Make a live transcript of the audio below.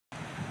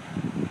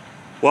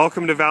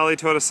Welcome to Valley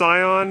Toyota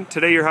Scion.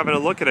 Today you're having a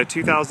look at a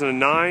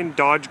 2009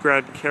 Dodge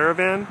Grand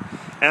Caravan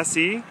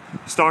SE,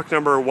 stock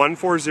number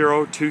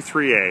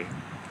 14023A.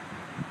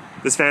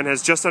 This van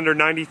has just under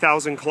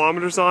 90,000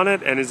 kilometers on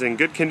it and is in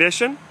good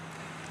condition.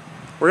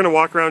 We're going to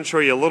walk around and show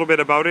you a little bit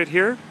about it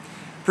here.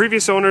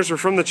 Previous owners were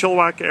from the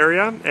Chilliwack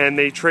area and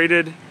they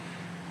traded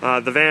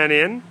the van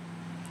in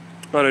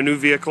on a new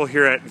vehicle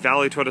here at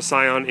Valley Toyota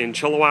Scion in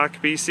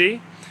Chilliwack, BC.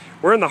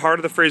 We're in the heart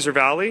of the Fraser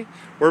Valley.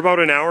 We're about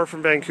an hour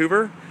from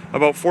Vancouver,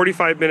 about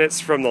 45 minutes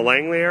from the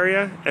Langley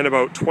area, and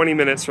about 20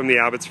 minutes from the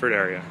Abbotsford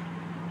area.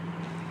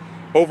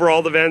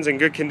 Overall, the van's in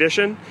good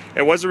condition.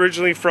 It was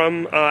originally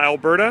from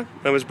Alberta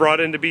and was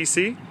brought into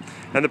BC,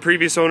 and the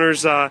previous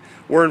owners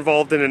were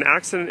involved in an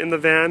accident in the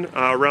van,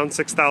 around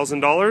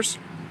 $6,000.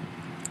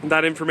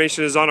 That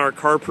information is on our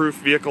CarProof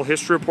Vehicle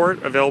History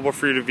Report, available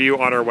for you to view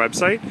on our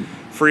website,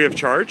 free of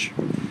charge.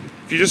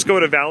 If you just go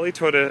to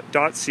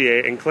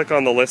valleytoyota.ca and click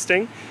on the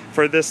listing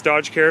for this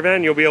Dodge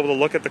Caravan, you'll be able to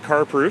look at the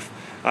CarProof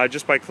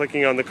just by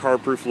clicking on the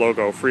CarProof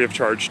logo, free of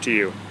charge to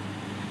you.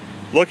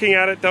 Looking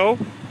at it though,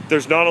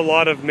 there's not a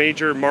lot of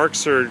major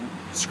marks or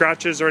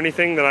scratches or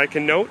anything that I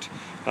can note.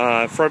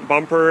 Front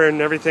bumper and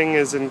everything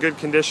is in good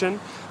condition.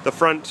 The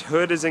front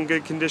hood is in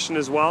good condition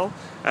as well,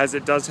 as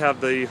it does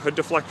have the hood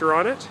deflector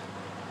on it.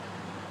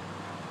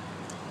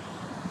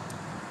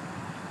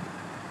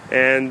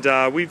 And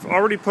we've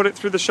already put it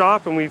through the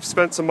shop and we've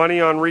spent some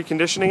money on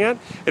reconditioning it.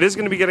 It is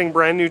going to be getting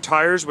brand new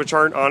tires, which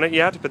aren't on it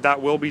yet, but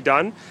that will be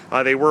done.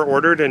 They were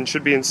ordered and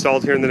should be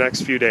installed here in the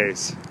next few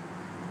days.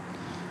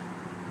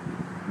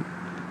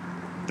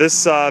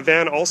 This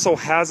van also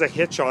has a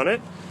hitch on it,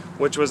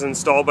 which was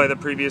installed by the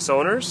previous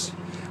owners.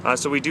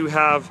 So we do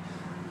have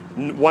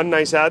one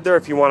nice add there.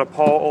 If you want to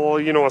pull,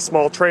 a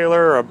small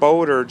trailer or a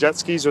boat or jet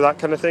skis or that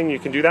kind of thing, you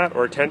can do that,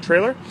 or a tent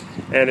trailer.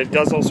 And it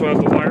does also have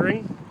the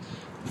wiring.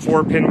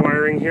 4-pin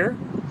wiring here.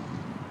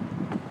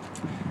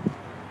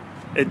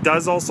 It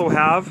does also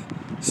have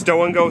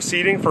stow-and-go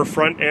seating for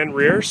front and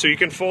rear, so you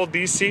can fold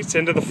these seats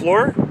into the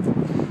floor,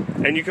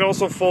 and you can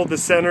also fold the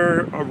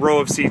center row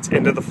of seats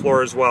into the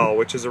floor as well,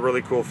 which is a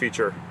really cool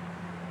feature.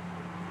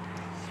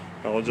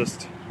 I'll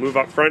just move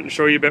up front and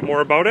show you a bit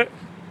more about it.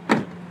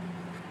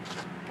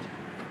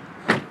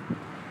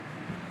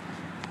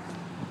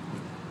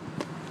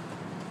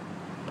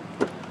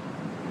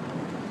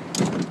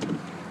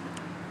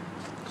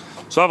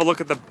 So have a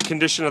look at the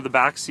condition of the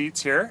back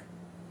seats here,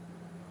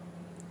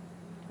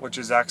 which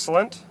is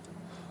excellent.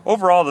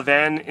 Overall, the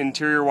van,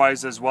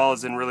 interior-wise as well,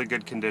 is in really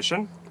good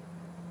condition.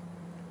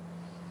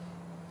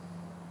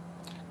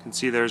 You can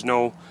see there's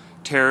no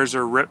tears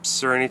or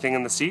rips or anything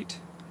in the seat.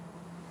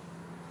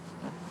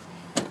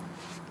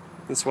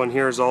 This one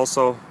here is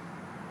also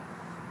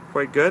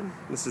quite good.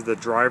 This is the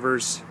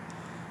driver's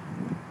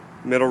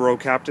middle row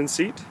captain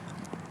seat.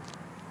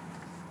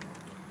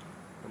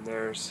 And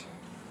there's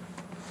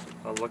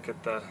a look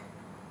at the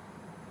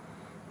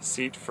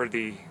seat for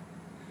the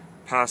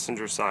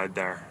passenger side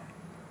there.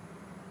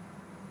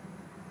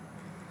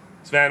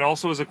 This van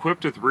also is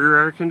equipped with rear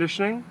air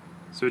conditioning,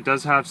 so it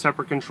does have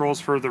separate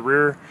controls for the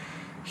rear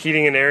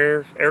heating and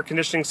air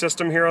conditioning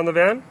system here on the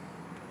van.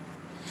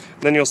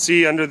 Then you'll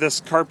see under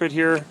this carpet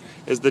here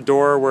is the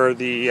door where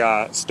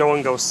the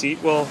stow-and-go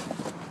seat will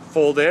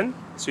fold in.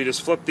 So you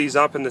just flip these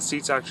up and the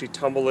seats actually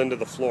tumble into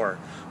the floor,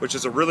 which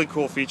is a really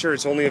cool feature.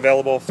 It's only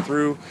available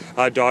through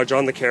Dodge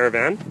on the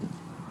Caravan.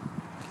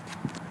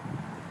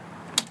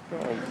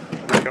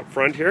 Back up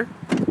front here.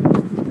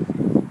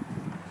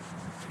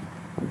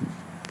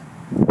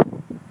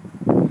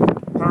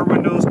 Power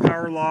windows,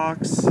 power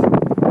locks,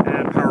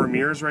 and power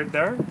mirrors right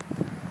there.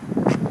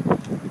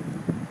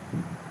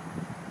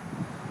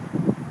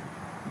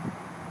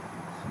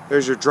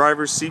 There's your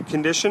driver's seat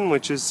condition,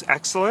 which is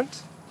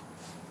excellent.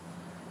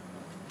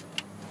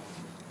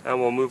 And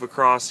we'll move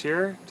across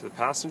here to the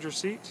passenger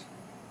seat.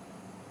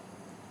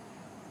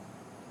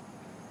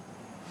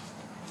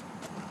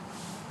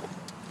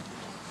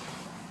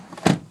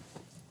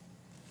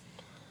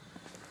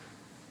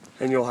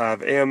 And you'll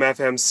have AM,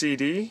 FM,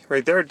 CD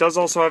right there. It does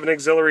also have an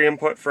auxiliary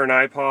input for an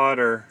iPod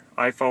or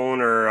iPhone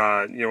or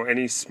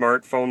any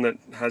smartphone that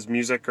has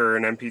music or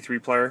an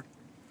MP3 player.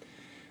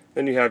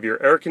 Then you have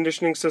your air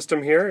conditioning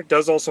system here. It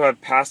does also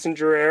have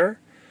passenger air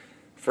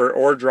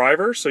or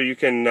driver, so you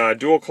can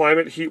dual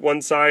climate, heat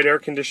one side, air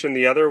condition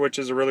the other, which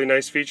is a really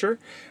nice feature.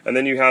 And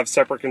then you have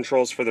separate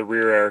controls for the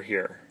rear air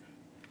here,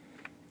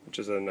 which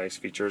is a nice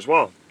feature as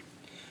well.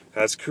 It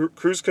has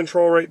cruise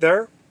control right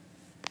there.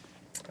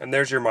 And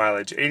there's your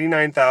mileage,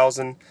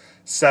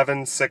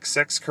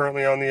 89,766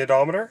 currently on the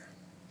odometer.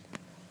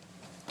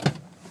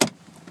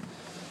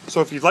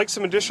 So if you'd like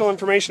some additional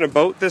information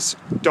about this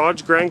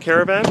Dodge Grand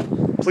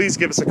Caravan, please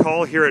give us a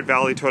call here at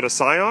Valley Toyota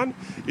Scion.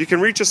 You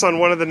can reach us on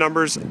one of the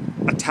numbers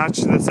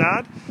attached to this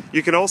ad.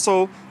 You can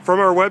also, from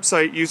our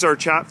website, use our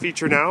chat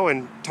feature now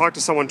and talk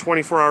to someone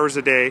 24 hours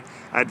a day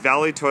at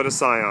Valley Toyota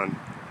Scion.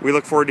 We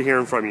look forward to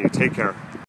hearing from you. Take care.